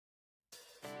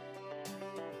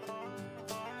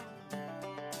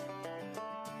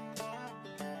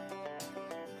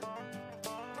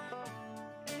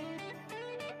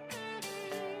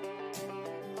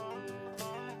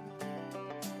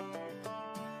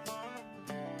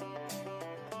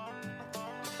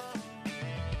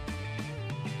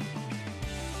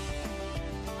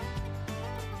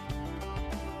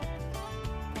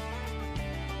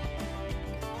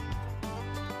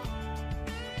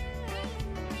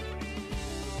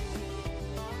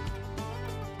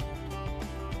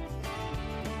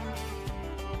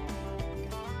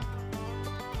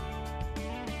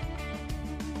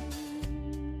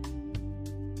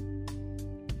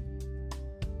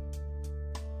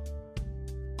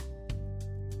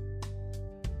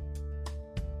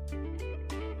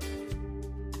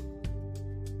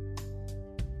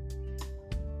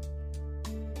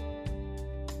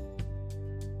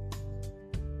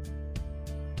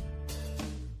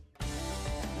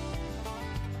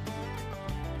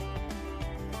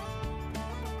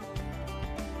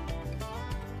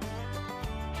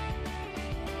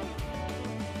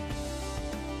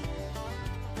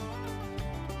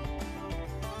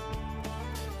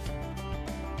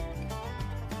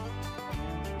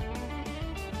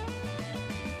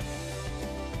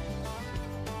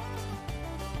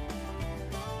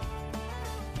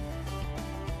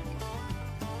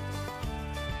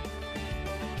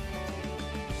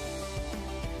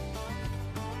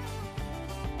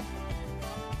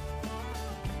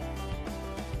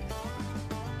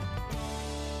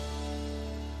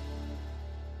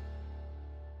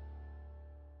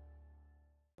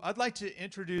I'd like to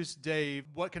introduce Dave.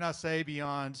 What can I say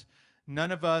beyond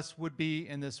none of us would be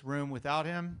in this room without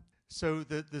him? So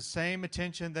the same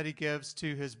attention that he gives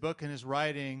to his book and his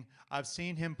writing, I've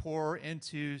seen him pour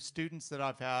into students that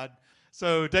I've had.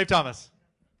 So Dave Thomas.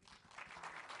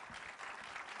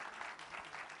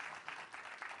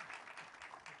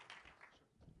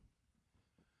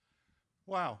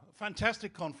 Wow,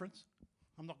 fantastic conference.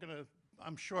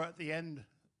 I'm sure at the end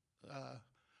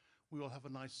we will have a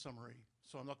nice summary,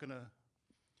 so I'm not going to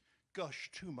gush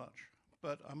too much.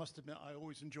 But I must admit, I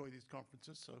always enjoy these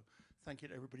conferences, so thank you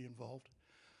to everybody involved.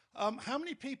 How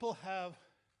many people have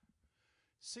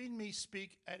seen me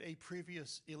speak at a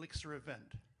previous Elixir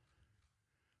event?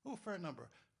 Oh, fair number.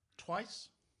 Twice?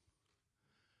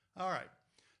 All right.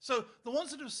 So the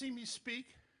ones that have seen me speak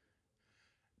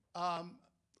are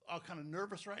kind of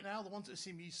nervous right now. The ones that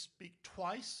see me speak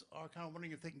twice are kind of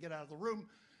wondering if they can get out of the room,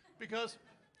 because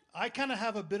I kind of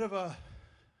have a bit of a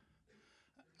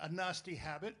nasty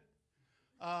habit.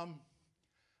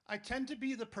 I tend to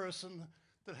be the person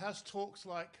that has talks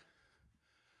like,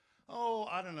 oh,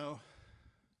 I don't know,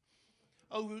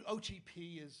 oh,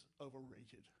 OTP is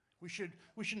overrated. We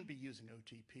shouldn't be using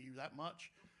OTP that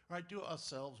much, right? Do it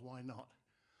ourselves, why not?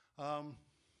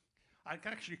 I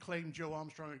can actually claim Joe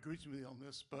Armstrong agrees with me on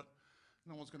this, but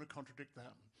no one's going to contradict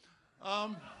that.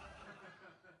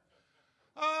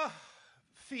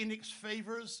 Phoenix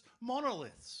favors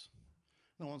monoliths.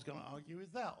 No one's going to argue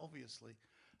with that, obviously.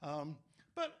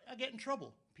 But I get in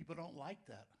trouble. People don't like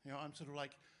that. You know, I'm sort of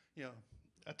like, you know,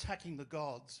 attacking the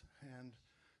gods, and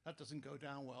that doesn't go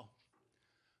down well.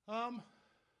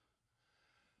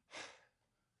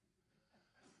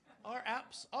 Our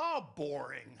apps are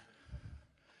boring.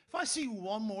 If I see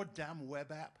one more damn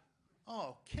web app,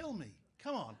 oh, kill me.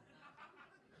 Come on.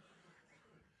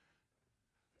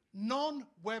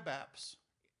 Non-web apps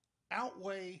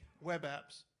outweigh web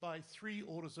apps by 3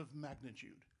 orders of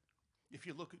magnitude if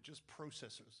you look at just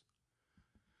processors.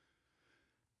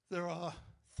 There are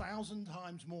 1,000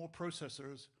 times more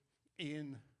processors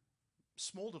in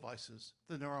small devices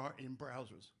than there are in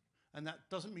browsers. And that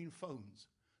doesn't mean phones.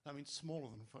 That means smaller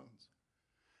than phones.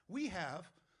 We have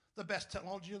the best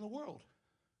technology in the world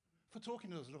for talking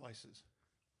to those devices.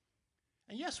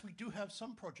 And yes, we do have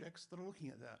some projects that are looking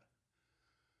at that.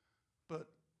 But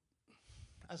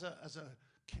as a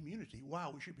community,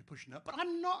 wow, we should be pushing that. But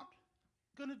I'm not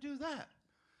going to do that,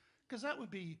 because that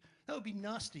would be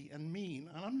nasty and mean,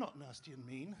 and I'm not nasty and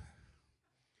mean.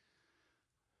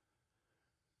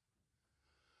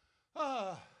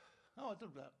 Oh, I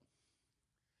did that.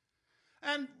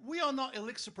 And we are not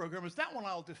Elixir programmers. That one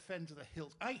I'll defend to the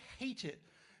hilt. I hate it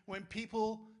when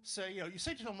people say, you know, you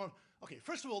say to someone, okay,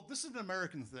 first of all, this is an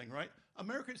American thing, right?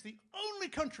 America is the only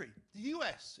country, the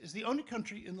US is the only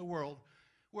country in the world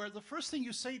where the first thing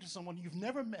you say to someone you've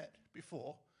never met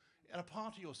before at a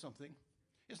party or something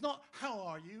is not, how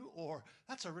are you? Or,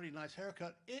 that's a really nice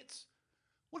haircut. It's,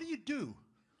 what do you do?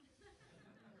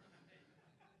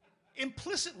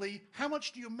 Implicitly, how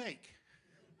much do you make?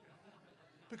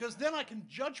 Because then I can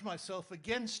judge myself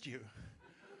against you,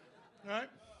 right? No, it's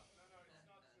not true.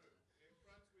 In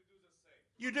France, we do the same.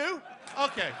 You do?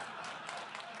 Okay.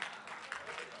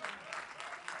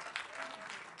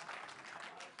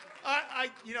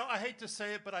 I hate to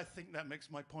say it, but I think that makes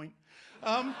my point.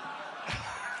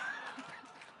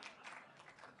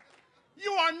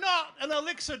 You are not an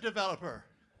Elixir developer.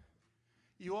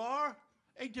 You are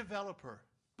a developer.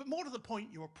 But more to the point,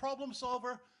 you're a problem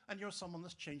solver, and you're someone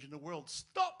that's changing the world.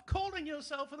 Stop calling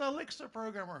yourself an Elixir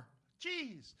programmer.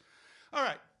 Jeez. All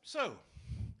right, so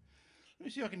let me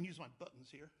see if I can use my buttons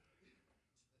here.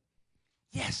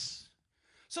 Yes.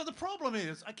 So the problem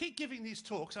is, I keep giving these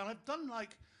talks, and I've done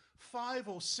like 5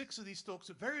 or 6 of these talks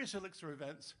at various Elixir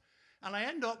events, and I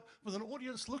end up with an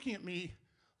audience looking at me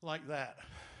like that.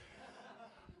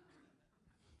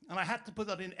 And I had to put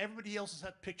that in. Everybody else has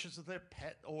had pictures of their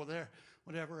pet or their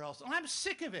whatever else. And I'm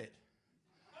sick of it.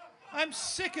 I'm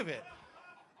sick of it.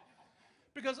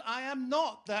 Because I am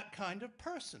not that kind of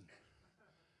person.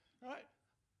 Right?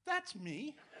 That's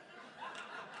me.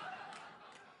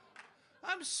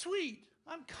 I'm sweet.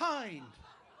 I'm kind.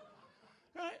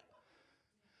 Right?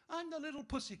 I'm the little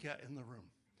pussycat in the room.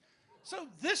 So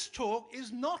this talk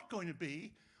is not going to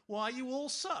be why you all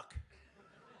suck.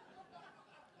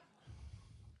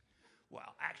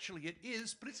 Well, actually it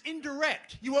is, but it's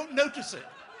indirect. You won't notice it.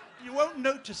 You won't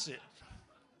notice it.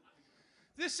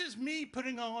 This is me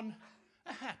putting on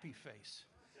a happy face.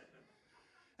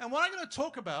 And what I'm going to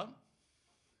talk about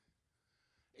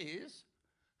is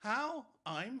how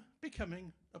I'm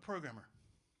becoming a programmer.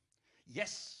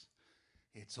 Yes,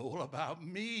 it's all about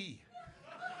me.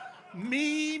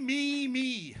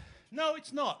 Me. No,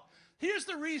 it's not. Here's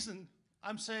the reason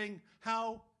I'm saying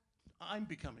how I'm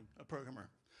becoming a programmer.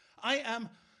 I am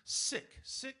sick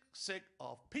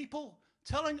of people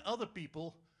telling other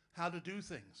people how to do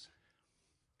things.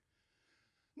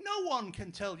 No one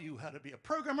can tell you how to be a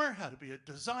programmer, how to be a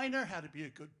designer, how to be a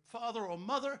good father or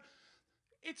mother.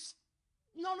 It's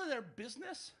none of their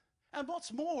business. And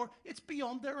what's more, it's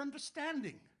beyond their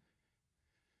understanding.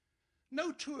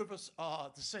 No two of us are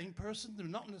the same person. They're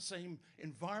not in the same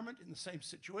environment, in the same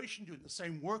situation, doing the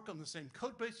same work on the same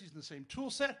code base, using the same tool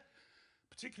set,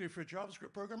 particularly for a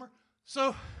JavaScript programmer.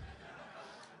 So,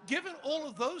 given all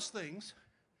of those things,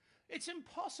 it's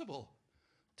impossible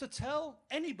to tell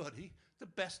anybody the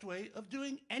best way of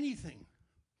doing anything.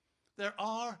 There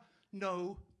are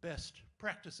no best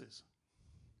practices.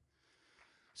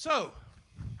 So,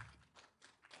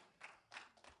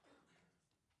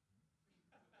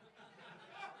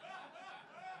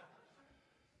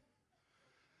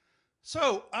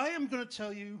 I am going to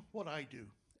tell you what I do,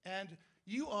 and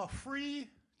you are free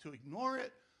to ignore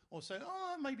it or say,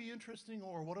 oh, it might be interesting,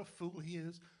 or what a fool he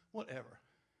is, whatever.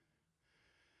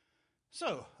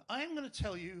 So, I am going to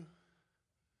tell you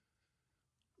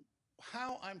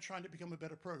how I'm trying to become a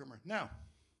better programmer. Now,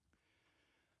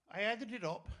 I added it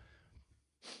up,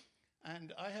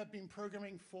 and I have been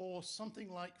programming for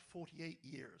something like 48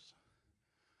 years.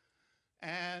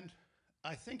 And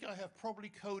I think I have probably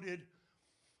coded,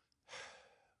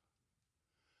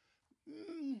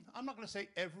 I'm not going to say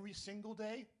every single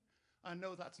day. I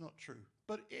know that's not true.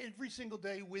 But every single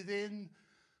day within,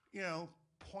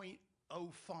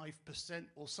 0.05%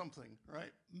 or something,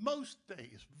 right? Most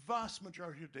days, vast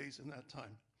majority of days in that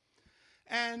time.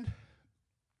 And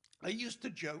I used to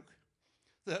joke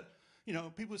that,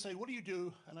 people would say, what do you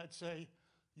do? And I'd say,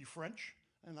 you French?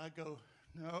 And I'd go,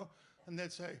 no. And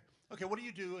they'd say, okay, what do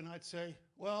you do? And I'd say,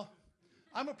 well,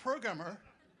 I'm a programmer,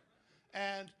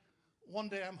 and one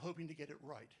day I'm hoping to get it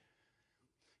right.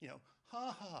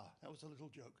 Ha ha, that was a little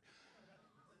joke.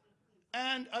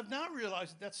 And I've now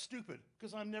realized that's stupid,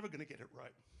 because I'm never going to get it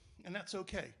right. And that's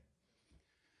okay.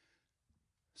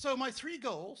 So my 3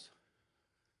 goals,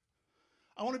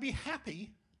 I want to be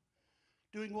happy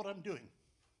doing what I'm doing.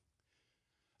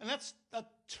 And that's a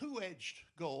 2-edged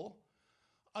goal.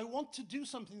 I want to do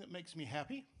something that makes me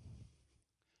happy,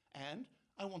 and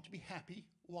I want to be happy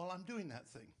while I'm doing that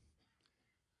thing.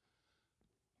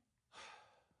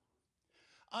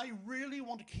 I really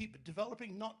want to keep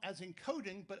developing, not as in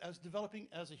coding, but as developing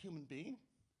as a human being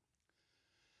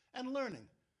and learning.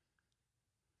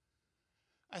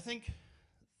 I think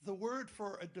the word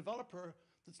for a developer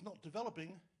that's not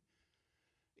developing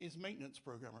is maintenance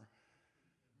programmer.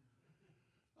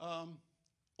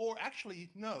 Or actually,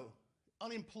 no,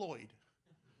 unemployed.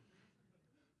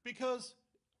 Because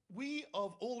we,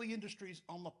 of all the industries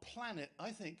on the planet,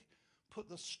 I think, put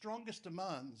the strongest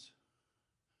demands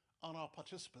on our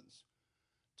participants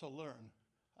to learn.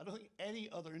 I don't think any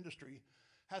other industry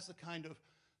has the kind of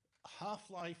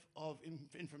half-life of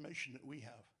information that we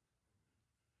have.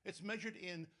 It's measured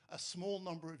in a small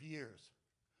number of years,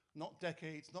 not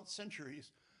decades, not centuries,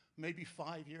 maybe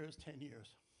 5 years, 10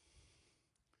 years.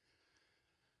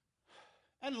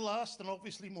 And last, and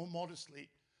obviously more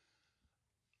modestly,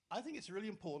 I think it's really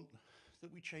important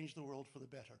that we change the world for the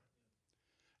better.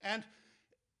 And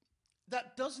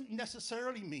that doesn't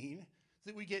necessarily mean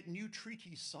that we get new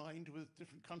treaties signed with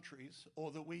different countries,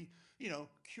 or that we,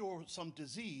 cure some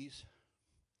disease.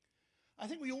 I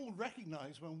think we all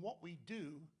recognize when what we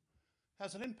do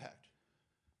has an impact,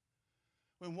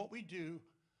 when what we do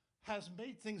has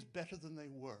made things better than they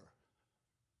were.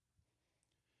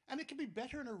 And it can be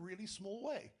better in a really small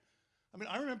way. I mean,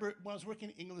 I remember when I was working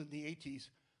in England in the 80s,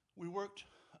 we worked,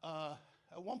 at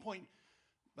one point,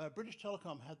 British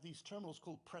Telecom had these terminals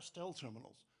called Prestel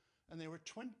terminals, and they were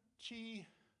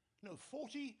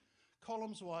 40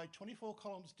 columns wide, 24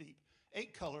 columns deep,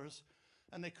 8 colors,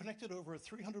 and they connected over a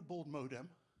 300 baud modem,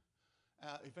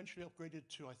 eventually upgraded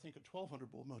to, I think, a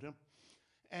 1200 baud modem.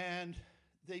 And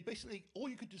they basically, all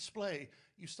you could display,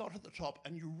 you start at the top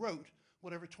and you wrote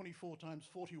whatever 24 times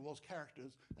 40 was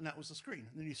characters, and that was the screen.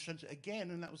 And then you sent it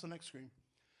again, and that was the next screen.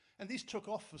 And these took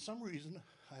off for some reason,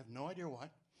 I have no idea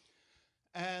why.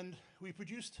 And we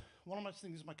produced, one of my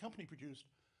things my company produced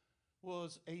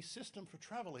was a system for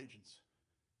travel agents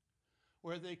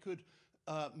where they could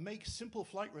make simple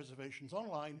flight reservations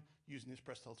online using these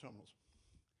Prestel terminals.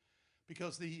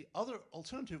 Because the other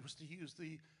alternative was to use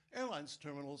the airlines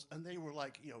terminals, and they were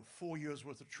like, 4 years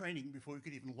worth of training before you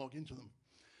could even log into them.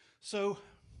 So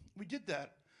we did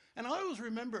that. And I always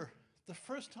remember the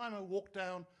first time I walked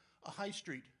down a high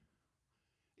street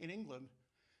in England,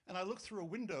 and I looked through a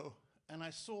window and I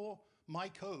saw my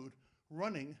code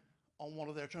running on one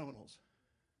of their terminals.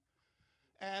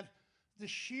 And the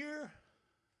sheer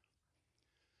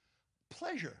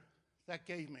pleasure that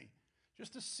gave me,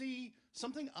 just to see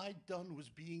something I'd done was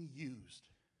being used.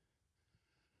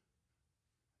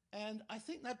 And I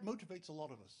think that motivates a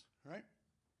lot of us, right?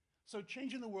 So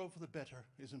changing the world for the better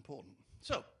is important.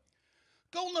 So,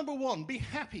 goal number 1, be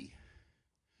happy.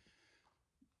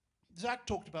 Zach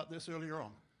talked about this earlier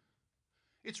on.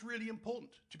 It's really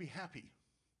important to be happy.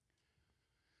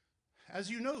 As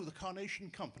you know, the Carnation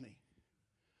Company,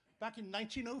 back in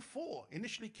 1904,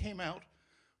 initially came out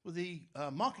with the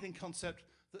marketing concept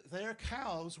that their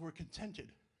cows were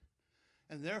contented,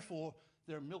 and therefore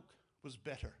their milk was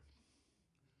better.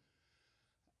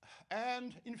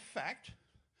 And in fact,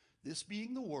 this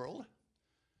being the world,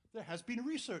 there has been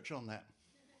research on that.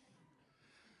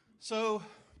 So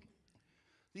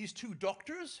these 2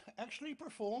 doctors actually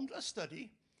performed a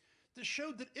study that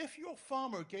showed that if your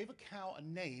farmer gave a cow a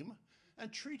name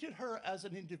and treated her as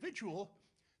an individual,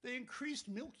 they increased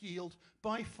milk yield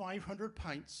by 500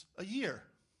 pints a year.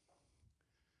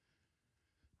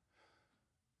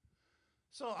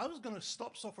 So I was going to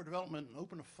stop software development and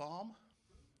open a farm,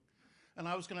 and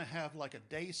I was going to have like a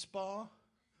day spa,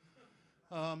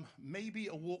 maybe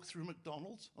a walk through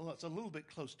McDonald's. Well, that's a little bit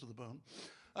close to the bone.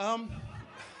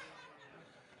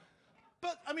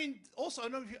 But I mean, also, I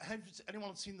don't know if have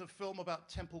anyone seen the film about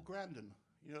Temple Grandin?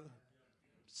 You know,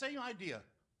 same idea,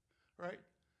 right?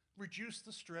 Reduce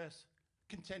the stress,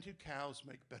 contented cows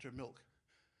make better milk.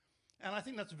 And I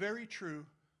think that's very true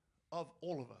of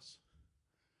all of us.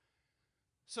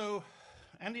 So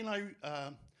Andy and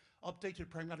I updated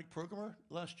Pragmatic Programmer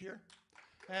last year,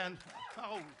 and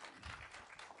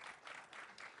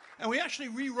we actually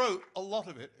rewrote a lot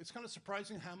of it. It's kind of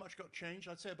surprising how much got changed.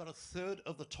 I'd say about 1/3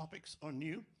 of the topics are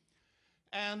new.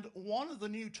 And one of the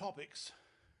new topics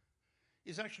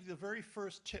is actually the very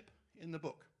first tip in the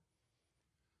book.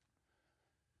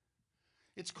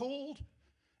 It's called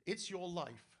It's Your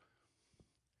Life.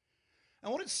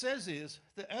 And what it says is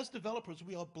that as developers,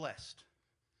 we are blessed.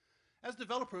 As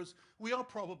developers, we are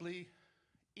probably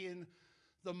in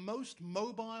the most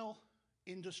mobile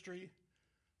industry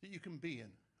that you can be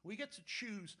in. We get to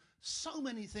choose so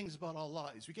many things about our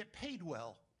lives. We get paid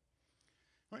well,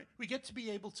 right? We get to be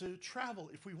able to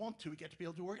travel if we want to. We get to be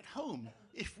able to work at home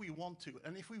if we want to,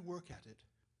 and if we work at it.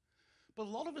 But a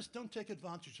lot of us don't take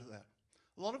advantage of that.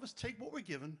 A lot of us take what we're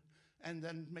given and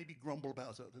then maybe grumble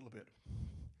about it a little bit.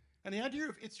 And the idea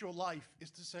of It's Your Life is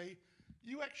to say,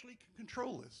 you actually can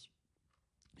control this.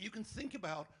 You can think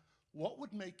about what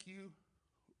would make you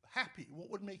happy, what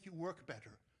would make you work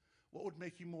better, what would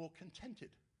make you more contented.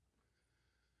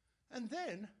 And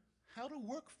then, how to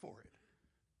work for it.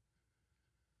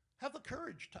 Have the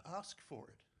courage to ask for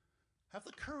it. Have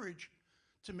the courage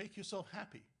to make yourself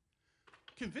happy.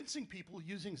 Convincing people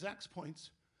using Zach's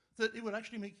points that it would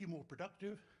actually make you more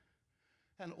productive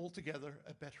and altogether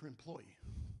a better employee.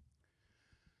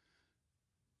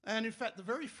 And in fact, the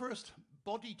very first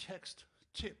body text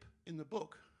tip in the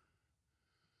book,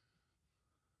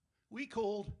 we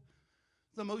called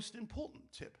the most important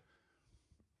tip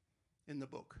in the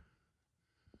book.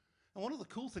 And one of the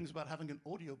cool things about having an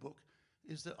audiobook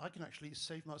is that I can actually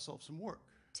save myself some work.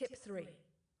 Tip 3.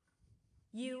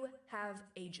 You have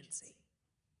agency.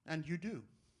 And you do.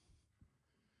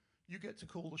 You get to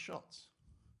call the shots.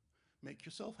 Make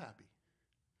yourself happy.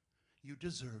 You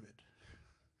deserve it.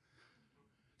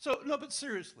 So, no, but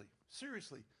seriously,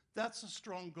 that's a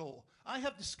strong goal. I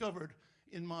have discovered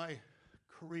in my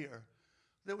career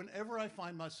that whenever I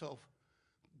find myself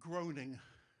groaning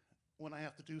when I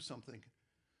have to do something,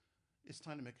 it's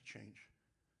time to make a change.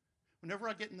 Whenever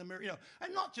I get in the mirror, you know,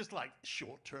 and not just like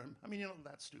short term, I mean, you're not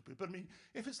that stupid, but I mean,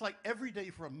 if it's like every day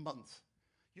for a month,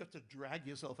 you have to drag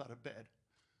yourself out of bed,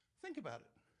 think about it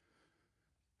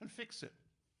and fix it.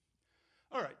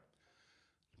 All right,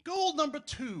 goal number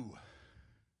 2,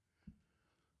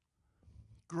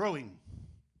 growing.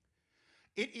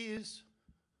 It is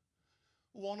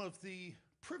one of the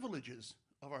privileges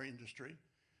of our industry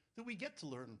that we get to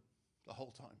learn the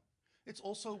whole time. It's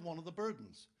also one of the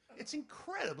burdens. It's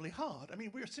incredibly hard. I mean,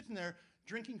 we're sitting there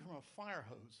drinking from a fire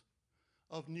hose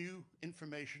of new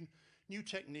information, new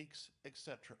techniques,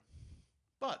 etc.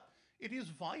 But it is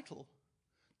vital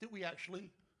that we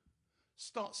actually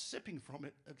start sipping from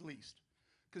it at least.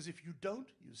 Because if you don't,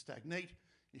 you stagnate.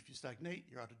 If you stagnate,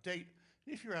 you're out of date.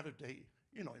 And if you're out of date,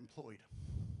 you're not employed.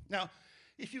 Now,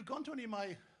 if you've gone to any of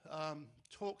my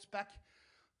talks back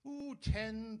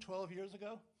 10, 12 years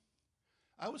ago,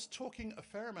 I was talking a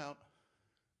fair amount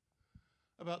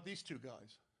about these 2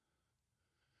 guys,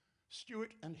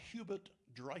 Stuart and Hubert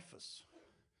Dreyfus.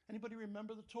 Anybody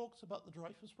remember the talks about the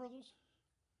Dreyfus brothers?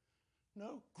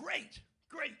 No? Great,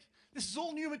 great. This is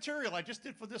all new material I just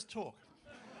did for this talk.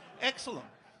 Excellent,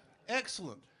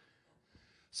 excellent.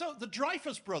 So the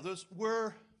Dreyfus brothers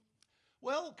were,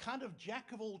 well, kind of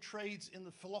jack of all trades in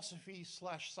the philosophy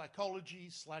slash psychology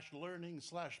slash learning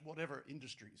slash whatever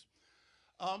industries.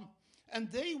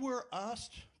 And they were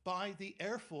asked by the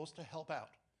Air Force to help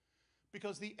out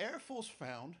because the Air Force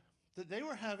found that they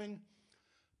were having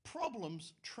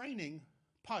problems training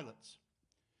pilots.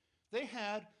 They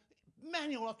had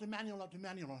manual after manual after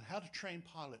manual on how to train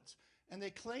pilots, and they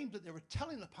claimed that they were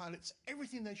telling the pilots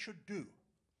everything they should do,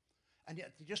 and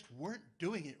yet they just weren't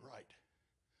doing it right.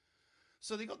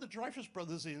 So they got the Dreyfus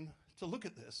brothers in to look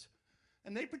at this,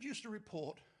 and they produced a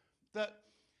report that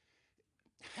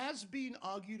has been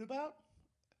argued about,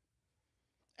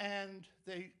 and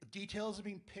details have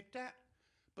been picked at,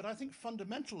 but I think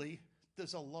fundamentally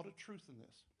there's a lot of truth in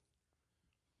this.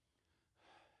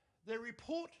 Their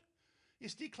report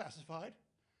is declassified.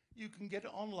 You can get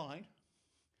it online.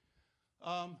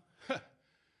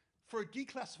 For a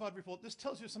declassified report, this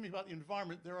tells you something about the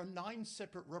environment. There are 9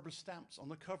 separate rubber stamps on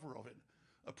the cover of it,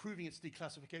 approving its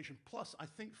declassification, plus I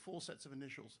think 4 sets of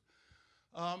initials.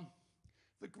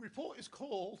 The report is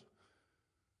called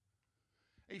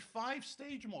a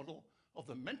 5-stage model of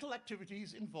the mental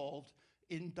activities involved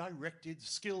in directed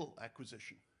skill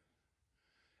acquisition.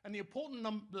 And the important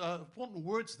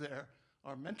words there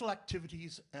are mental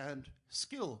activities and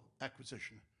skill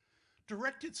acquisition.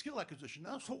 Directed skill acquisition,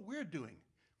 that's what we're doing.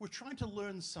 We're trying to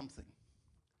learn something.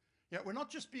 Yeah, we're not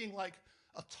just being like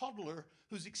a toddler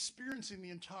who's experiencing the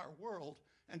entire world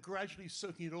and gradually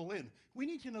soaking it all in. We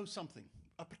need to know something,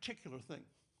 a particular thing.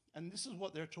 And this is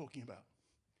what they're talking about.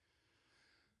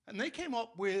 And they came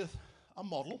up with a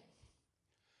model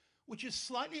which is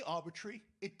slightly arbitrary.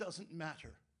 It doesn't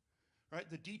matter, right?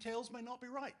 The details may not be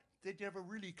right. They never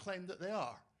really claim that they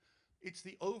are. It's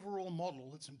the overall model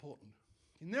that's important.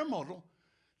 In their model,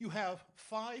 you have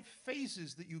 5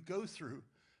 phases that you go through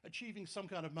achieving some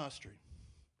kind of mastery.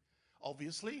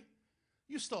 Obviously,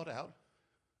 you start out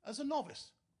as a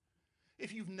novice.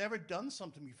 If you've never done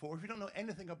something before, if you don't know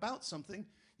anything about something,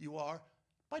 you are,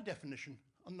 by definition,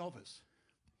 a novice.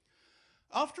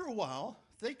 After a while,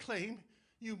 they claim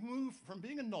you move from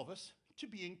being a novice to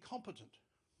being competent.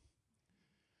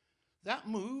 That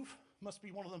move must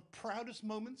be one of the proudest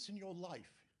moments in your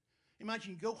life.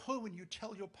 Imagine you go home and you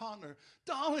tell your partner,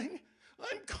 darling,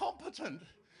 I'm competent.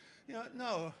 You know,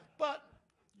 no, but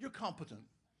you're competent.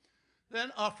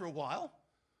 Then after a while,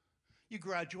 you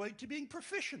graduate to being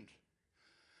proficient.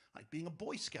 Like being a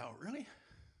Boy Scout, really.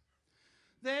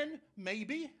 Then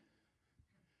maybe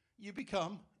you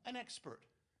become an expert.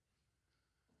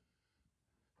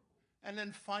 And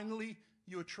then finally,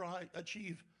 you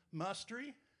achieve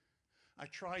mastery. I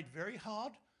tried very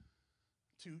hard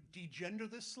to degender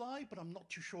this slide, but I'm not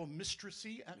too sure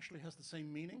mistressy actually has the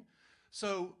same meaning.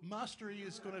 So mastery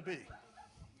is going to be.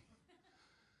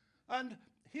 And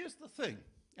here's the thing,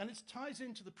 and it ties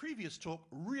into the previous talk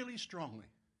really strongly.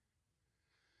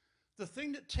 The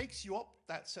thing that takes you up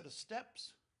that set of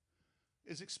steps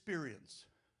is experience.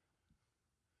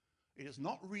 It is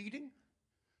not reading,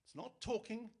 it's not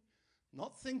talking,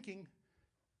 not thinking,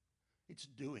 it's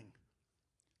doing.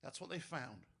 That's what they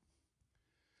found.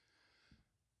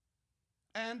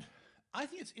 And I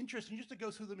think it's interesting just to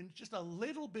go through them in just a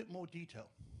little bit more detail.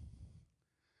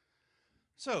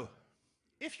 So,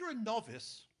 if you're a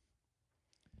novice,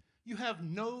 you have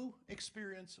no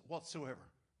experience whatsoever.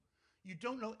 You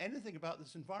don't know anything about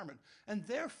this environment, and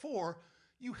therefore,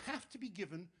 you have to be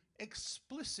given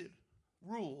explicit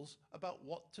rules about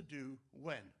what to do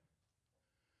when.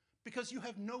 Because you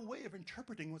have no way of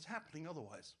interpreting what's happening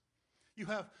otherwise. You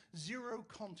have zero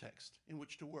context in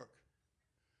which to work.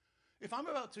 If I'm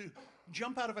about to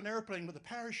jump out of an airplane with a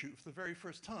parachute for the very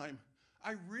first time,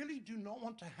 I really do not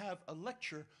want to have a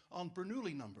lecture on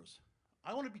Bernoulli numbers.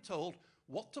 I want to be told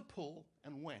what to pull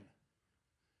and when.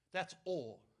 That's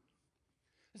all.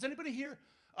 Has anybody here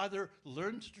either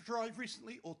learned to drive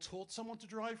recently or taught someone to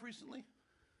drive recently?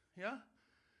 Yeah?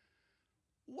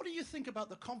 What do you think about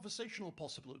the conversational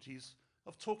possibilities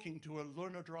of talking to a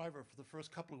learner driver for the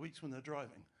first couple of weeks when they're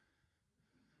driving?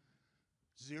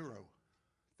 Zero.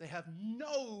 They have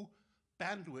no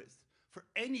bandwidth for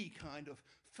any kind of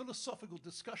philosophical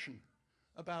discussion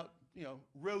about,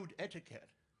 road etiquette.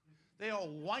 They are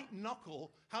white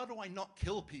knuckle, how do I not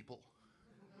kill people?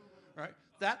 Right?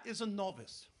 That is a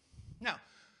novice. Now,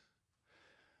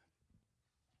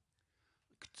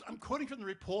 I'm quoting from the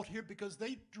report here because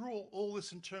they draw all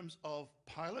this in terms of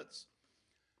pilots.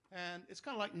 And it's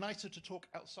kind of like nicer to talk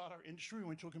outside our industry when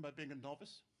we're talking about being a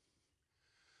novice.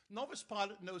 Novice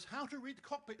pilot knows how to read the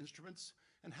cockpit instruments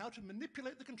and how to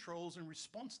manipulate the controls in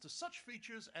response to such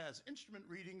features as instrument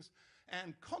readings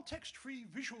and context-free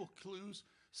visual clues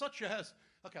such as,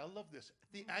 okay, I love this,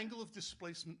 the angle of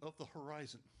displacement of the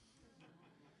horizon.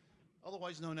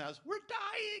 Otherwise known as, we're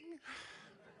dying.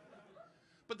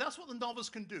 But that's what the novice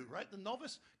can do, right? The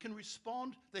novice can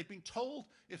respond. They've been told,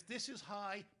 if this is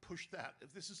high, push that.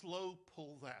 If this is low,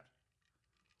 pull that.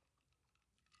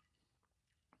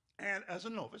 And as a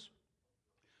novice,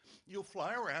 you'll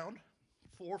fly around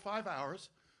 4 or 5 hours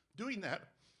doing that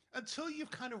until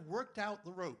you've kind of worked out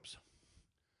the ropes.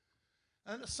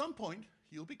 And at some point,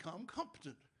 you'll become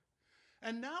competent.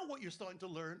 And now what you're starting to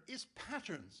learn is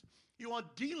patterns. You are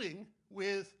dealing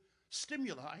with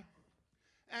stimuli,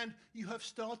 and you have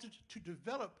started to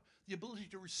develop the ability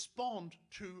to respond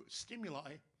to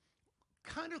stimuli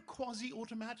kind of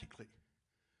quasi-automatically.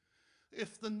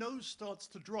 If the nose starts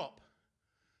to drop,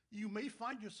 you may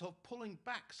find yourself pulling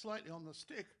back slightly on the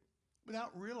stick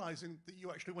without realizing that you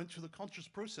actually went through the conscious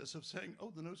process of saying,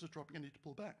 oh, the nose is dropping, I need to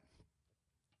pull back.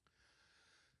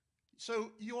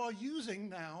 So you are using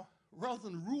now, rather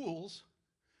than rules,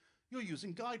 you're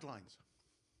using guidelines.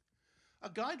 A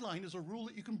guideline is a rule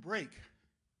that you can break.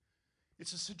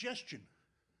 It's a suggestion.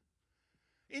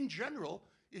 In general,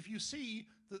 if you see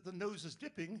that the nose is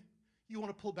dipping, you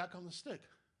want to pull back on the stick.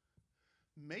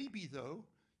 Maybe, though,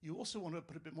 you also want to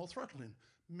put a bit more throttle in.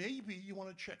 Maybe you want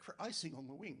to check for icing on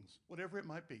the wings, whatever it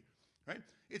might be, right?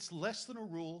 It's less than a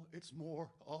rule, it's more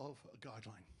of a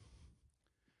guideline.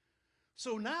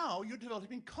 So now you're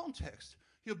developing context.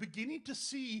 You're beginning to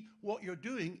see what you're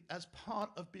doing as part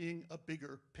of being a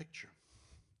bigger picture.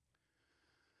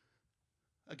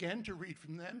 Again, to read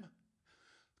from them,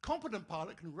 competent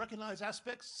pilot can recognize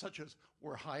aspects such as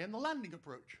we're high in the landing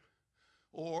approach,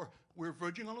 or we're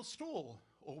verging on a stall,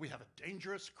 or we have a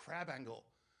dangerous crab angle.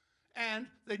 And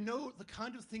they know the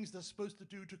kind of things they're supposed to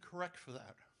do to correct for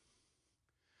that.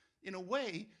 In a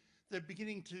way, they're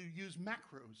beginning to use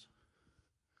macros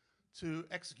to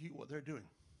execute what they're doing.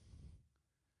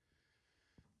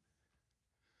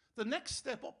 The next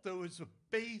step up, though, is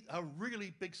a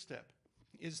really big step,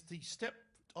 is the step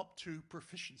up to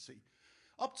proficiency.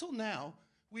 Up till now,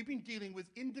 we've been dealing with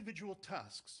individual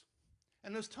tasks.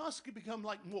 And those tasks can become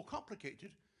like more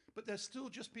complicated, but they're still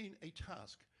just being a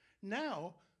task.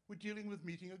 Now, we're dealing with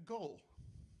meeting a goal.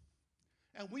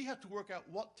 And we have to work out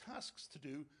what tasks to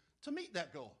do to meet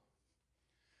that goal.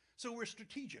 So we're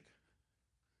strategic.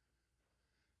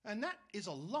 And that is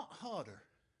a lot harder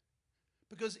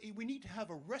because we need to have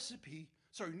a recipe,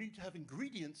 we need to have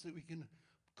ingredients that we can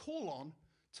call on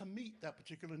to meet that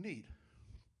particular need.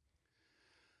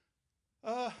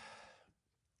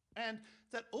 And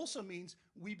that also means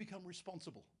we become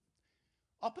responsible.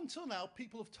 Up until now,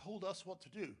 people have told us what to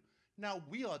do. Now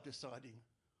we are deciding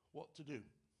what to do.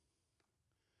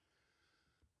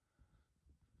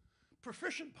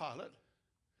 Proficient pilot,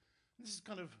 this is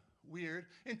kind of weird,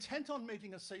 intent on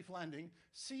making a safe landing,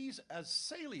 sees as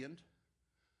salient,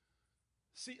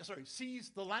 sees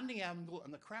the landing angle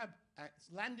and the crab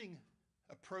landing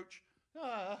approach,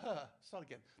 start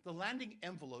again, the landing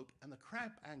envelope and the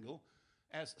crab angle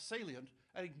as salient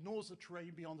and ignores the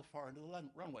terrain beyond the far end of the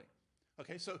runway.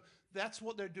 Okay, so that's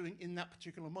what they're doing in that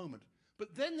particular moment.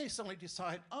 But then they suddenly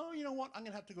decide, oh, you know what, I'm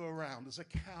gonna have to go around. There's a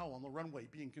cow on the runway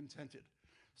being contented.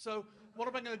 So what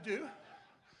am I gonna do?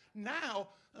 Now,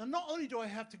 not only do I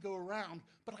have to go around,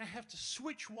 but I have to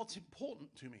switch what's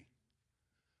important to me.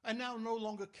 I now no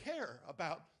longer care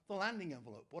about the landing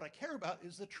envelope. What I care about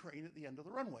is the terrain at the end of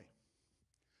the runway.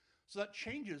 So that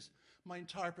changes my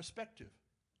entire perspective.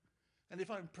 And if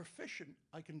I'm proficient,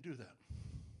 I can do that.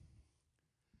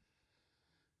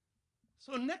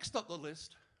 So next up the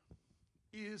list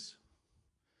is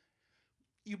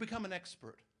you become an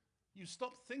expert. You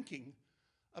stop thinking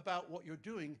about what you're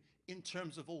doing in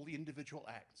terms of all the individual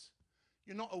acts.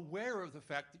 You're not aware of the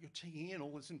fact that you're taking in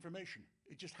all this information.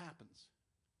 It just happens.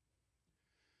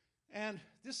 And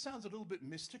this sounds a little bit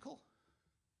mystical,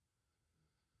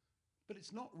 but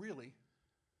it's not really.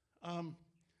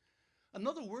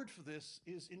 Another word for this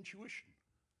is intuition.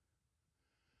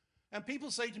 And people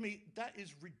say to me, that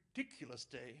is ridiculous,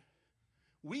 Dave.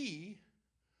 We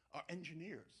are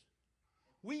engineers.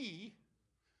 We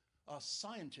are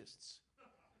scientists.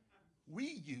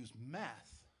 We use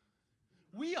math.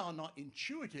 We are not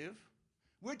intuitive.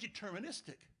 We're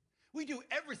deterministic. We do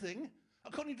everything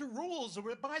according to rules that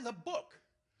we're by the book.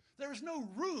 There is no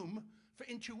room for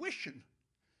intuition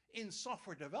in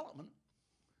software development.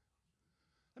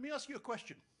 Let me ask you a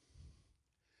question.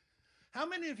 How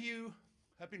many of you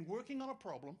have been working on a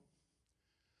problem.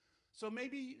 So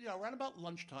maybe, around about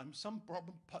lunchtime, some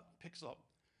problem picks up.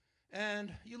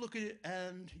 And you look at it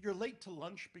and you're late to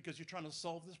lunch because you're trying to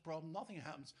solve this problem. Nothing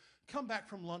happens. Come back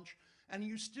from lunch and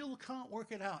you still can't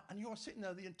work it out. And you're sitting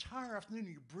there the entire afternoon.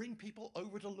 You bring people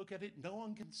over to look at it. No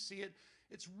one can see it.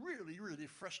 It's really, really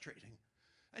frustrating.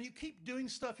 And you keep doing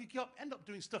stuff. You end up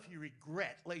doing stuff you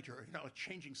regret later,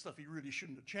 changing stuff you really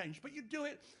shouldn't have changed. But you do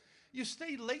it. You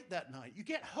stay late that night. You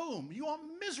get home. You are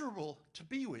miserable to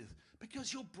be with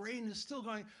because your brain is still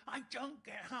going, I don't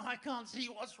get how I can't see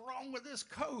what's wrong with this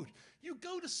code. You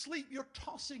go to sleep. You're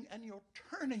tossing and you're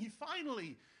turning.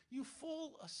 Finally, you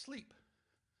fall asleep.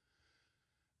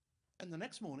 And the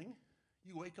next morning,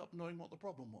 you wake up knowing what the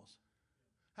problem was.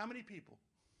 How many people?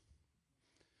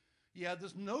 Yeah,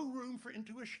 there's no room for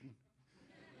intuition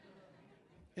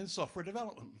in software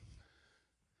development.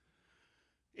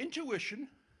 Intuition,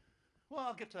 well,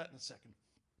 I'll get to that in a second.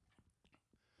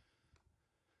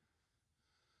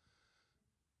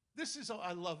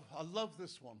 I love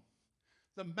this one.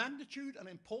 The magnitude and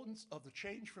importance of the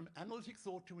change from analytic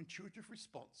thought to intuitive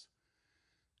response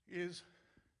is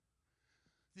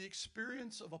the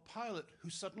experience of a pilot who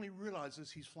suddenly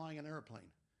realizes he's flying an airplane.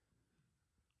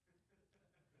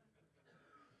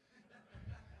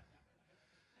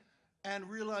 And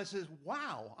realizes,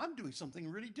 wow, I'm doing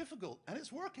something really difficult, and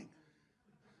it's working.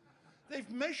 They've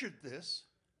measured this.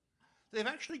 They've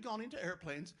actually gone into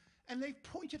airplanes, and they've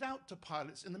pointed out to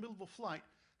pilots in the middle of a flight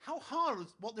how hard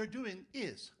what they're doing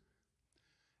is.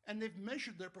 And they've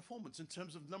measured their performance in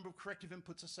terms of number of corrective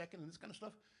inputs a second and this kind of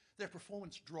stuff. Their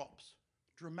performance drops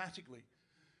dramatically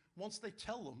once they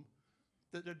tell them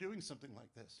that they're doing something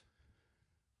like this.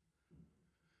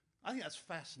 I think that's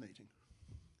fascinating.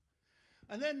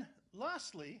 And then,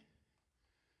 lastly,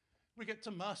 we get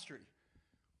to mastery.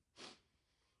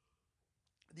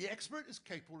 The expert is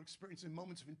capable of experiencing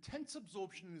moments of intense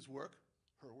absorption in his work,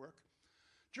 her work,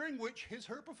 during which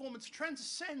her performance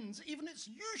transcends even its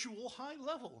usual high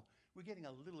level. We're getting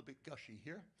a little bit gushy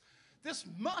here. This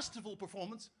masterful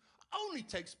performance only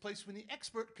takes place when the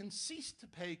expert can cease to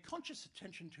pay conscious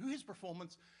attention to his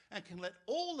performance and can let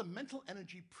all the mental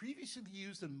energy previously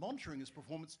used in monitoring his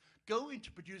performance go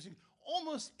into producing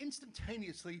almost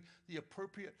instantaneously the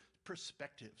appropriate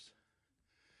perspectives.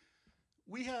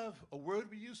 We have a word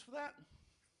we use for that.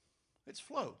 It's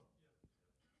flow.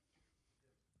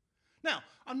 Now,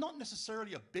 I'm not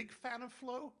necessarily a big fan of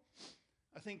flow.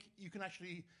 I think you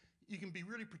can be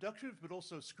really productive, but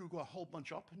also screw a whole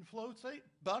bunch up in flow state,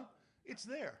 but it's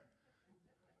there.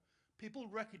 People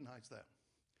recognize that.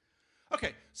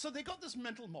 Okay, so they got this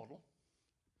mental model,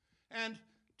 and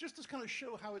just to kind of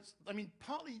show how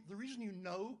partly the reason you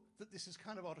know that this is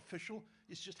kind of artificial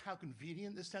is just how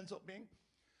convenient this ends up being.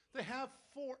 They have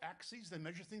 4 axes they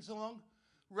measure things along.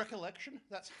 Recollection,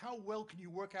 that's how well can you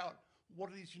work out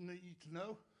what it is you need to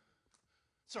know.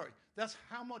 Sorry, that's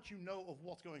how much you know of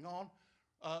what's going on.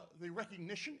 The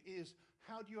recognition is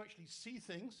how do you actually see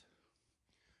things.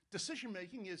 Decision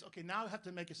making is, okay, now I have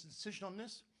to make a decision on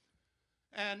this.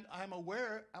 And am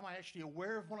I actually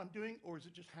aware of what I'm doing, or is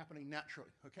it just happening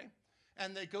naturally, okay?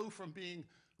 And they go from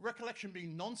recollection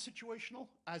being non-situational,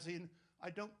 as in, I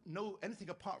don't know anything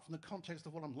apart from the context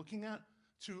of what I'm looking at,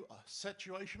 to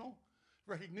situational.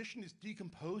 Recognition is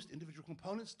decomposed individual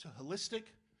components to holistic.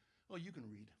 Oh, you can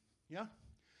read, yeah?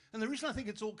 And the reason I think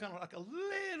it's all kind of like a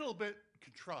little bit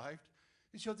contrived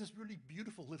is you have this really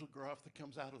beautiful little graph that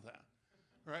comes out of that,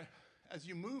 right? As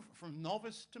you move from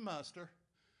novice to master,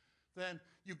 then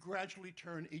you gradually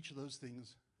turn each of those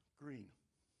things green.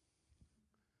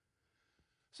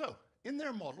 So, in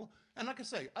their model, and like I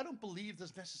say, I don't believe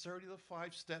there's necessarily the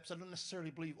 5 steps. I don't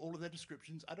necessarily believe all of their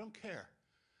descriptions. I don't care.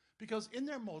 Because in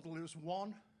their model, there's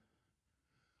one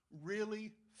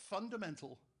really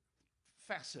fundamental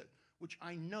facet, which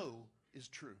I know is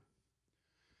true.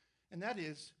 And that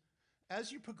is,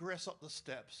 as you progress up the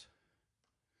steps,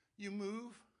 you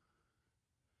move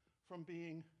from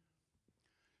being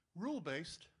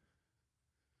rule-based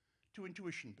to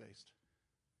intuition-based.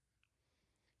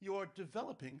 You are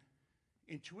developing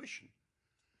intuition.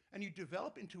 And you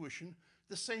develop intuition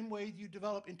the same way you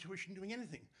develop intuition doing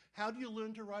anything. How do you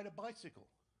learn to ride a bicycle?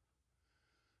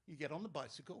 You get on the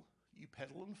bicycle, you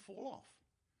pedal and fall off.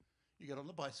 You get on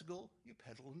the bicycle, you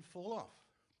pedal and fall off.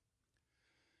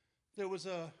 There was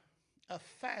a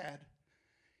fad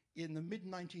in the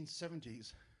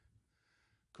mid-1970s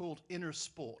called inner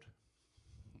sport.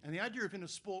 And the idea of inner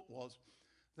sport was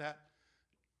that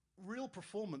real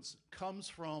performance comes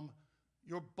from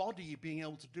your body being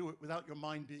able to do it without your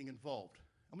mind being involved.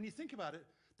 And when you think about it,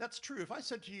 that's true. If I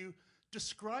said to you,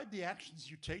 describe the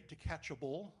actions you take to catch a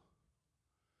ball,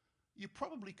 you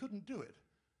probably couldn't do it.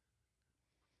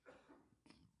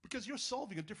 Because you're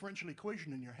solving a differential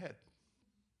equation in your head.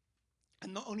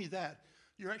 And not only that,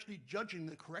 you're actually judging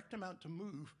the correct amount to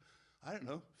move, I don't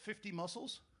know, 50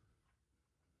 muscles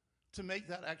to make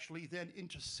that actually then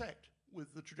intersect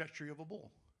with the trajectory of a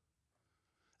ball.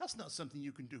 That's not something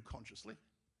you can do consciously.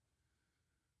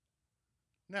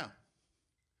 Now,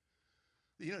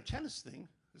 the tennis thing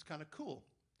is kind of cool.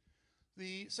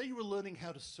 Say you were learning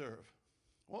how to serve.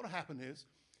 What would happen is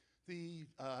the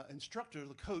instructor,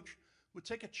 the coach, would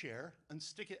take a chair and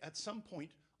stick it at some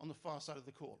point on the far side of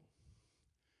the court,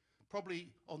 probably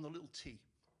on the little tee.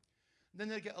 Then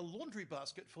they'd get a laundry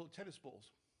basket full of tennis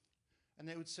balls, and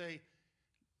they would say,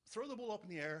 throw the ball up in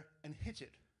the air and hit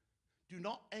it. Do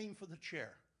not aim for the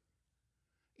chair.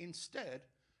 Instead,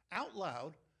 out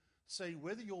loud, say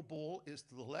whether your ball is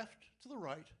to the left, to the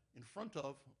right, in front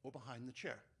of, or behind the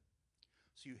chair.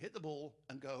 So you hit the ball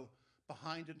and go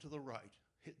behind and to the right,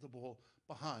 hit the ball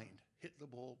behind, hit the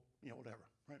ball, whatever,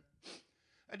 right?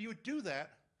 And you would do that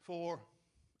for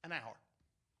an hour.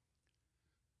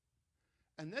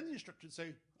 And then the instructor would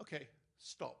say, okay,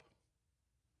 stop.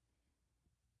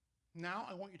 Now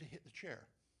I want you to hit the chair.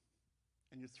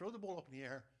 And you'd throw the ball up in the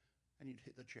air, and you'd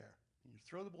hit the chair. And you'd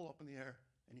throw the ball up in the air,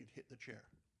 and you'd hit the chair.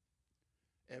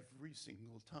 Every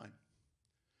single time.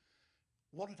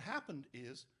 What had happened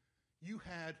is you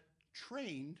had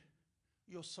trained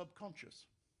your subconscious,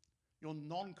 your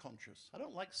non-conscious. I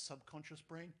don't like subconscious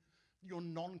brain, your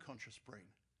non-conscious brain.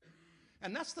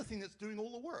 And that's the thing that's doing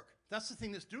all the work. That's the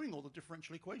thing that's doing all the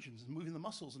differential equations and moving the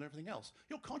muscles and everything else.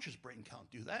 Your conscious brain can't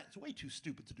do that. It's way too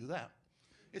stupid to do that.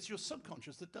 It's your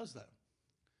subconscious that does that.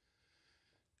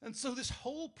 And so this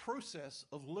whole process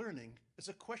of learning is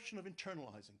a question of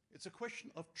internalizing. It's a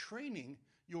question of training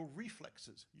your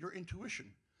reflexes, your intuition,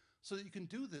 so that you can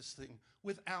do this thing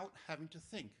without having to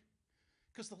think.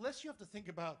 Because the less you have to think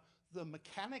about the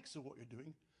mechanics of what you're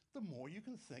doing, the more you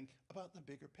can think about the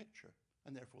bigger picture,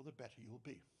 and therefore the better you'll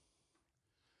be.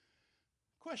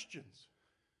 Questions?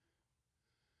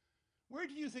 Where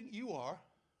do you think you are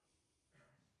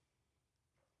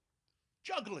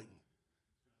juggling?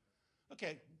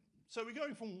 Okay, so we're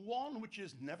going from 1, which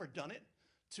is never done it,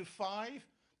 to 5,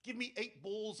 give me 8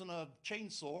 balls and a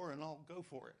chainsaw and I'll go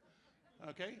for it.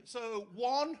 Okay, so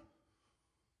 1,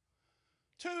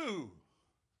 2,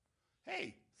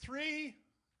 hey, 3.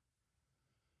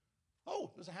 Oh,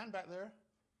 there's a hand back there.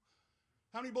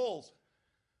 How many balls?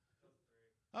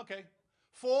 Okay,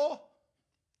 4.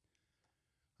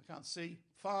 I can't see.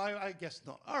 5, I guess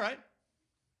not. All right.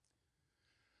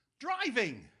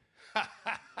 Driving.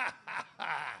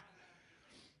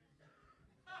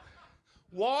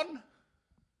 1,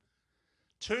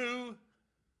 2,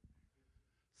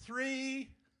 3,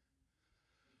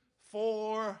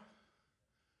 4,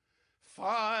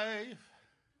 5.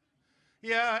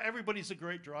 Yeah, everybody's a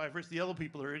great driver. It's the other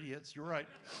people are idiots. You're right.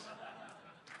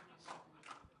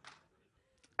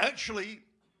 Actually,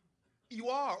 you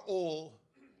are all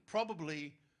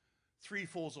probably 3,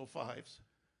 4s, or 5s.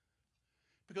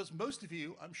 Because most of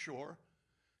you, I'm sure,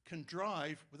 can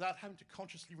drive without having to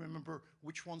consciously remember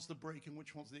which one's the brake and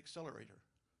which one's the accelerator.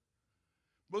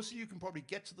 Most of you can probably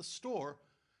get to the store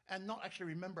and not actually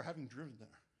remember having driven there.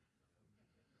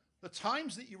 The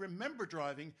times that you remember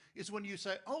driving is when you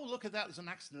say, oh, look at that, there's an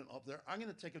accident up there. I'm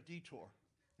going to take a detour,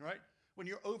 right? When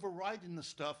you're overriding the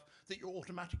stuff that your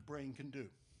automatic brain can do.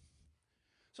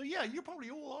 So yeah, you probably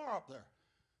all are up there.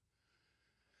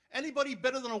 Anybody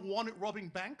better than a 1 at robbing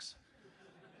banks?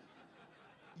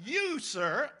 You,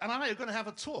 sir, and I are going to have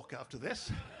a talk after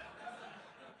this.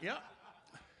 Yeah.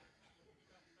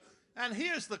 And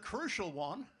here's the crucial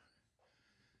one.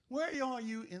 Where are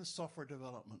you in software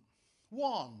development?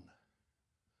 1,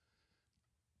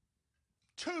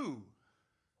 2,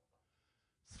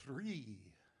 3,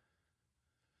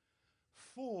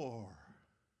 4,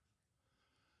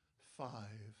 5.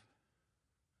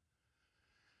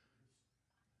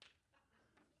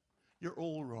 You're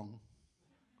all wrong.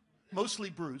 Mostly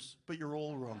Bruce, but you're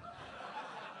all wrong.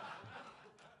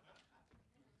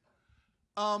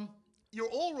 You're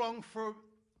all wrong for,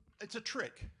 it's a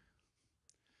trick.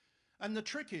 And the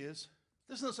trick is,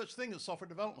 there's no such thing as software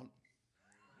development.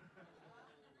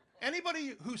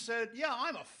 Anybody who said, yeah,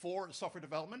 I'm a 4 at software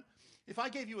development, if I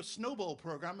gave you a snowball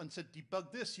program and said,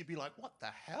 debug this, you'd be like, what the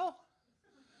hell?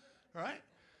 Right?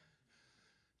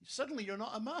 Suddenly you're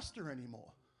not a master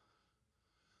anymore.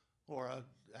 Or an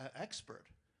expert.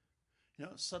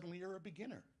 Suddenly you're a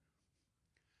beginner.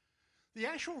 The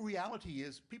actual reality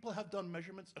is people have done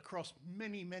measurements across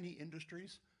many, many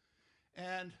industries,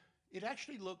 and it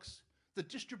actually looks, the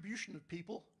distribution of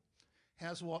people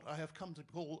has what I have come to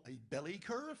call a belly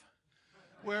curve,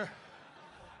 where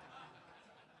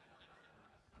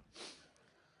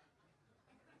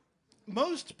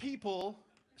most people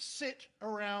sit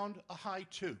around a high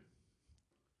 2.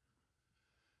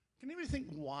 Can anybody think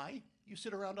why you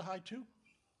sit around a high 2?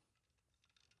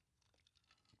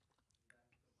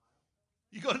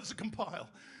 You got it to compile.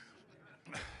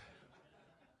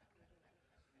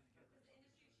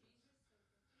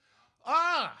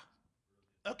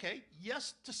 Okay,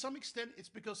 yes, to some extent it's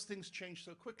because things change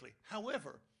so quickly.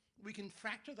 However, we can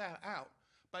factor that out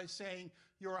by saying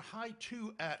you're a high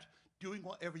 2 at doing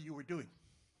whatever you were doing.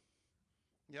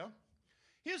 Yeah?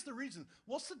 Here's the reason.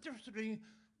 What's the difference between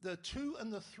the 2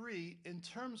 and the 3 in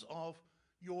terms of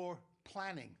your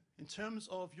planning, in terms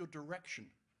of your direction?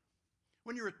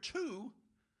 When you're a 2,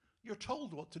 you're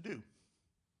told what to do.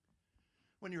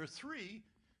 When you're a 3,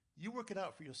 you work it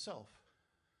out for yourself.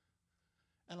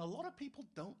 And a lot of people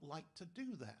don't like to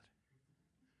do that.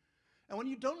 And when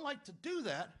you don't like to do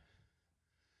that,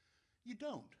 you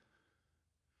don't.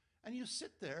 And you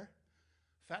sit there,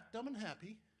 fat, dumb, and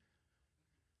happy,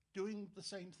 doing the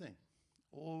same thing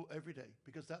all every day,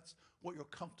 because that's what you're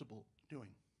comfortable doing.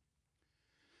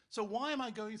 So why am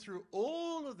I going through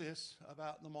all of this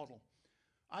about the model?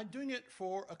 I'm doing it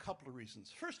for a couple of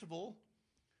reasons. First of all,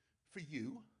 for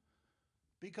you,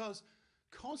 because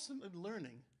constantly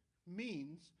learning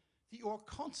means that you are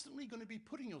constantly going to be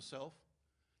putting yourself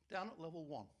down at level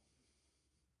 1.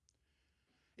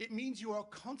 It means you are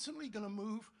constantly going to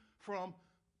move from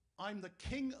I'm the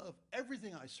king of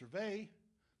everything I survey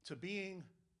to being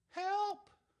help.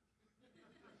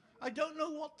 I don't know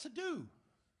what to do.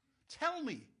 Tell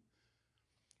me.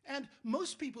 And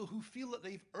most people who feel that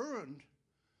they've earned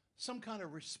some kind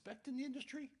of respect in the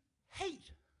industry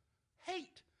hate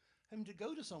having to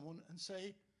go to someone and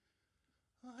say,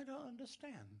 I don't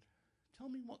understand. Tell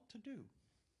me what to do.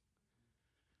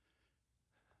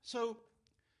 So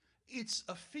it's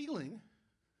a feeling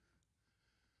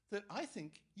that I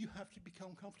think you have to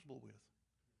become comfortable with.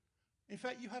 In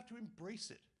fact, you have to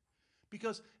embrace it.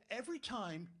 Because every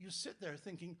time you sit there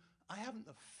thinking, I haven't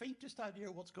the faintest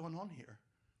idea what's going on here,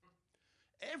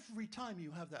 every time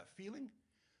you have that feeling,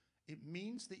 it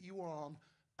means that you are on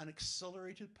an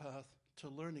accelerated path to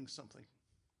learning something.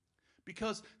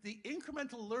 Because the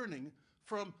incremental learning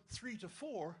from 3 to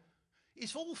 4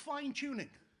 is all fine-tuning.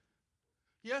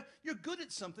 Yeah, you're good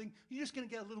at something, you're just going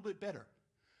to get a little bit better.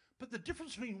 But the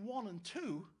difference between 1 and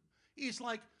 2 is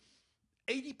like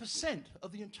 80%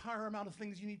 of the entire amount of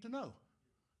things you need to know.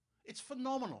 It's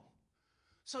phenomenal.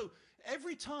 So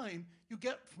every time you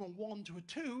get from a 1 to a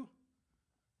 2,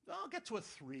 I'll get to a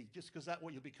 3, just because that's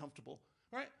what you'll be comfortable,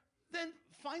 right? Then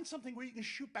find something where you can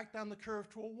shoot back down the curve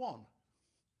to a 1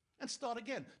 and start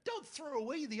again. Don't throw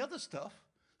away the other stuff.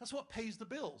 That's what pays the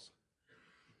bills.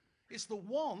 It's the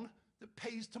 1 that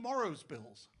pays tomorrow's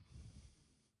bills.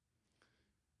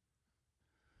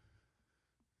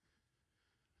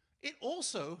 It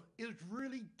also is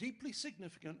really deeply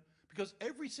significant because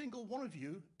every single one of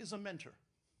you is a mentor.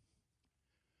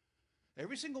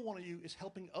 Every single one of you is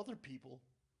helping other people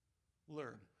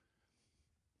learn.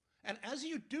 And as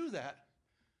you do that,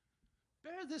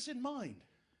 bear this in mind.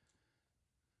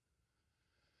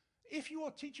 If you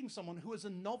are teaching someone who is a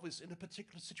novice in a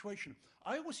particular situation,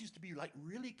 I always used to be like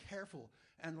really careful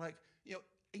and like,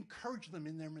 encourage them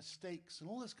in their mistakes and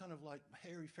all this kind of like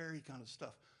hairy-fairy kind of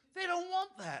stuff. They don't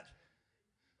want that.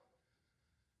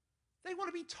 They want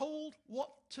to be told what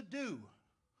to do.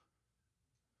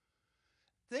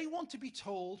 They want to be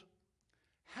told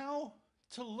how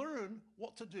to learn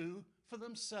what to do for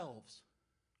themselves.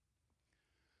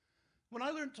 When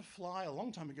I learned to fly a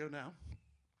long time ago now,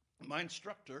 my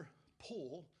instructor,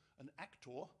 Paul, an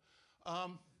actor,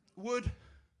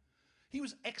 he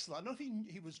was excellent. I don't know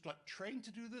if he was like trained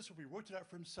to do this or if he worked it out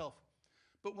for himself.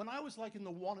 But when I was like in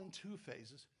the 1 and 2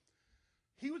 phases,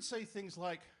 he would say things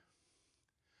like,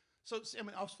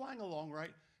 I was flying along,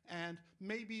 right? And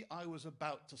maybe I was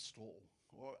about to stall,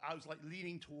 or I was like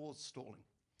leaning towards stalling.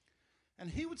 And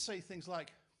he would say things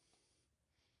like,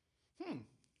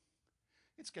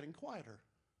 it's getting quieter.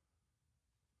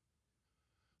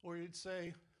 Or he'd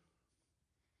say,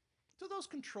 do those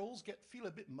controls feel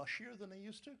a bit mushier than they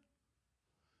used to?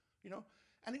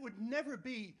 And it would never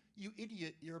be, you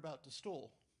idiot, you're about to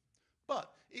stall.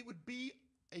 But it would be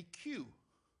a cue.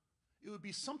 It would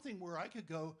be something where I could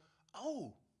go,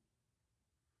 oh,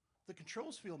 the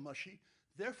controls feel mushy,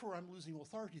 therefore I'm losing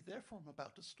authority, therefore I'm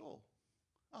about to stall.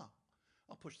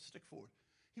 I'll push the stick forward.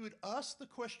 He would ask the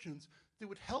questions that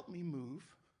would help me move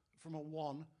from a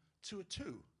 1 to a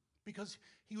 2, because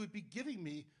he would be giving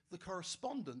me the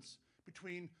correspondence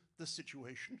between the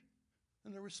situation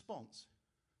and the response.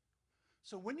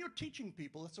 So when you're teaching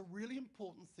people, that's a really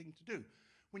important thing to do.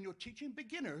 When you're teaching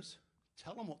beginners,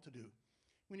 tell them what to do.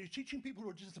 When you're teaching people who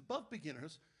are just above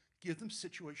beginners, give them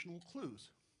situational clues.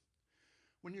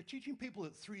 When you're teaching people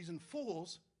at 3s and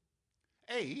 4s,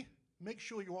 A, make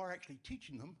sure you are actually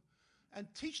teaching them, and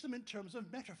teach them in terms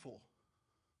of metaphor.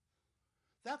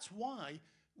 That's why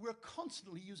we're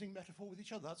constantly using metaphor with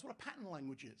each other. That's what a pattern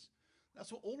language is.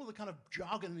 That's what all of the kind of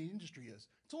jargon in the industry is.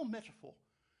 It's all metaphor.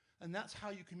 And that's how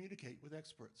you communicate with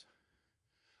experts.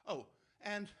 Oh,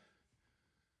 and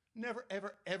never,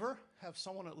 ever, ever have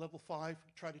someone at level 5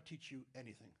 try to teach you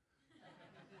anything.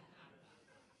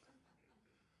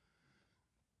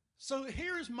 So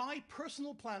here is my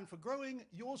personal plan for growing.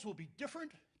 Yours will be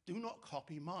different. Do not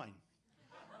copy mine.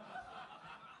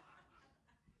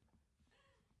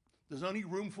 There's only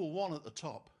room for one at the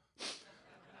top.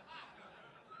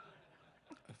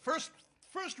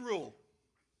 First rule.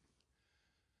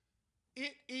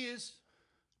 It is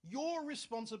your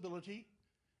responsibility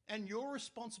and your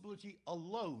responsibility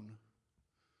alone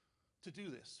to do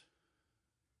this.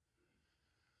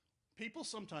 People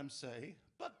sometimes say,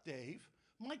 but Dave,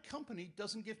 my company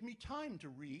doesn't give me time to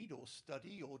read or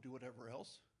study or do whatever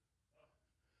else.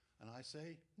 And I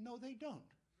say, no, they don't.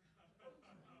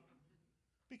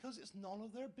 Because it's none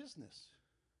of their business.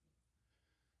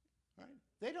 Right?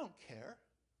 They don't care.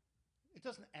 It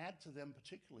doesn't add to them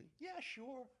particularly. Yeah,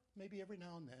 sure, maybe every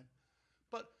now and then.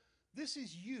 But this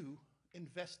is you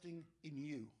investing in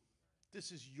you.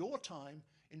 This is your time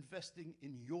investing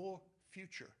in your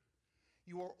future.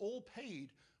 You are all paid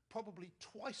probably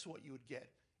twice what you would get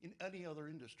in any other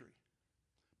industry.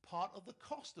 Part of the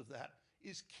cost of that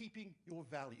is keeping your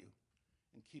value.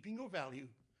 And keeping your value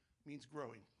means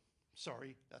growing.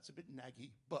 Sorry, that's a bit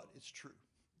naggy, but it's true.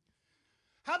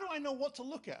 How do I know what to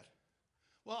look at?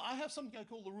 Well, I have something I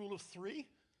call the rule of 3,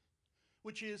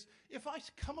 which is if I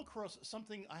come across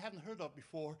something I haven't heard of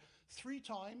before 3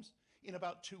 times in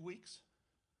about 2 weeks,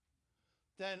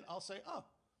 then I'll say, oh,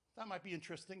 that might be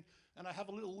interesting, and I have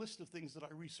a little list of things that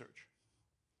I research.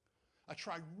 I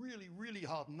try really, really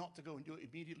hard not to go and do it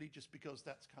immediately just because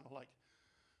that's kind of like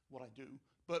what I do.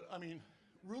 But I mean,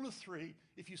 rule of 3,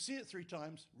 if you see it 3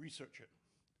 times, research it.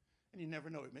 And you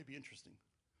never know, it may be interesting.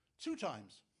 2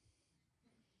 times.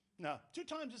 No, 2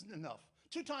 times isn't enough.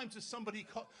 2 times is somebody,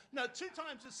 2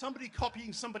 times is somebody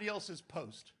copying somebody else's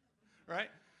post, right?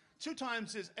 2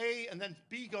 times is A and then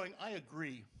B going, I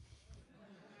agree.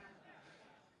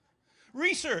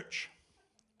 Research.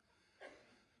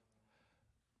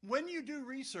 When you do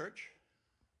research.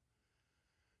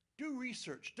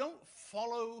 Don't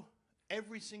follow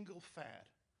every single fad.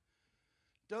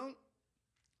 Don't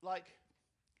like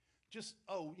just,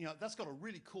 oh, you know, that's got a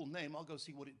really cool name. I'll go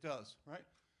see what it does, right?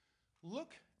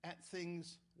 Look at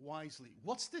things wisely.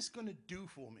 What's this going to do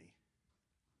for me?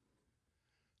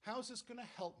 How is this going to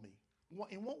help me?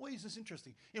 In what way is this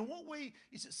interesting? In what way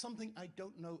is it something I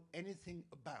don't know anything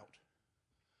about?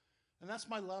 And that's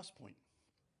my last point.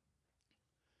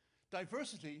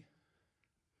 Diversity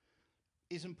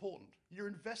is important. You're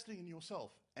investing in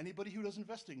yourself. Anybody who does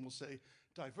investing will say,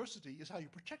 diversity is how you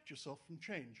protect yourself from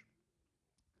change.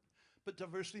 But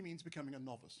diversity means becoming a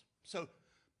novice. So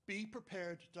be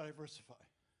prepared to diversify.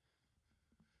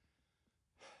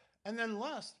 And then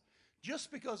last,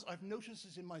 just because I've noticed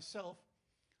this in myself,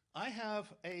 I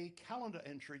have a calendar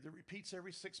entry that repeats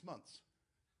every 6 months.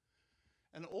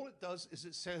 And all it does is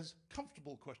it says,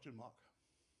 comfortable, question mark.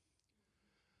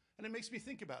 And it makes me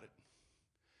think about it.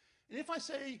 And if I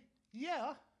say,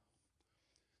 yeah,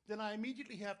 then I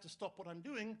immediately have to stop what I'm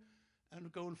doing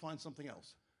and go and find something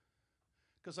else.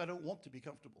 Because I don't want to be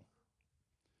comfortable.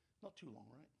 Not too long,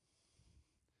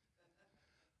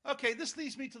 right? Okay, this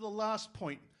leads me to the last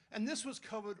point. And this was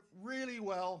covered really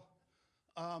well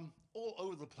all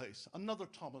over the place. Another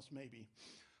Thomas, maybe.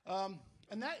 And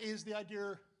that is the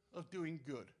idea of doing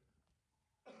good.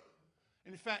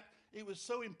 And in fact, it was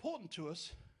so important to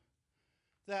us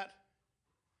that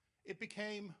it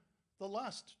became the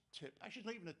last tip. Actually, it's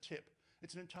not even a tip.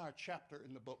 It's an entire chapter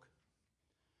in the book.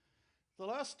 The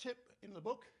last tip in the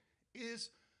book is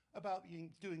about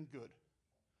doing good,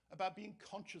 about being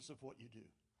conscious of what you do.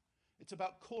 It's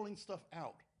about calling stuff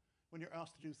out when you're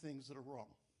asked to do things that are wrong.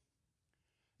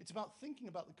 It's about thinking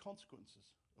about the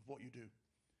consequences of what you do.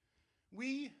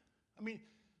 When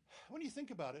you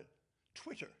think about it,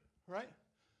 Twitter, right?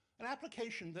 An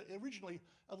application that originally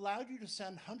allowed you to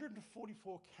send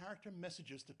 144 character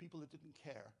messages to people that didn't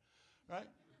care, right?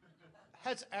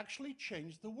 Has actually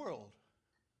changed the world.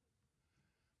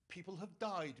 People have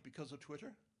died because of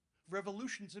Twitter.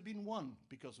 Revolutions have been won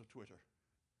because of Twitter.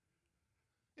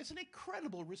 It's an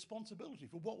incredible responsibility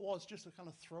for what was just a kind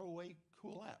of throwaway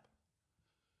cool app.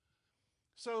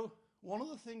 So one of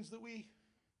the things that we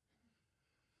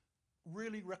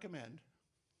really recommend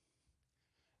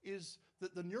is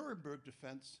that the Nuremberg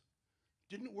defense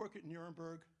didn't work at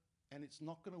Nuremberg, and it's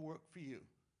not going to work for you.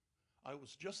 I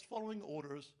was just following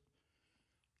orders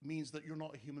means that you're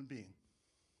not a human being.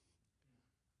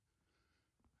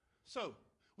 So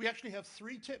we actually have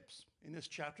 3 tips in this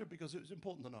chapter because it was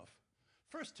important enough.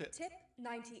 First tip. Tip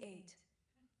 98.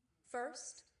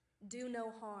 First, do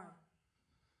no harm.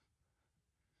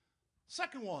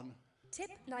 Second one. Tip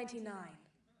 99.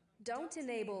 Don't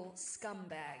enable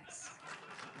scumbags.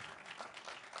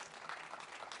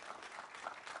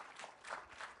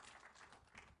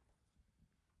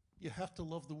 You have to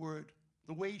love the word,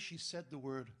 the way she said the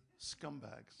word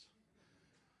scumbags.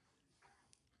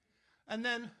 And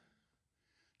then,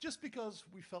 just because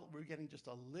we felt we were getting just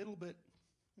a little bit,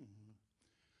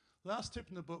 last tip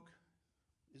in the book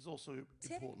is also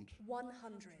important. Tip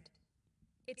 100.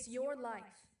 It's your life.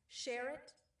 Share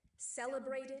it,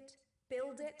 celebrate it,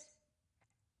 build it,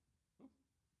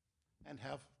 and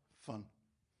have fun.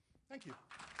 Thank you.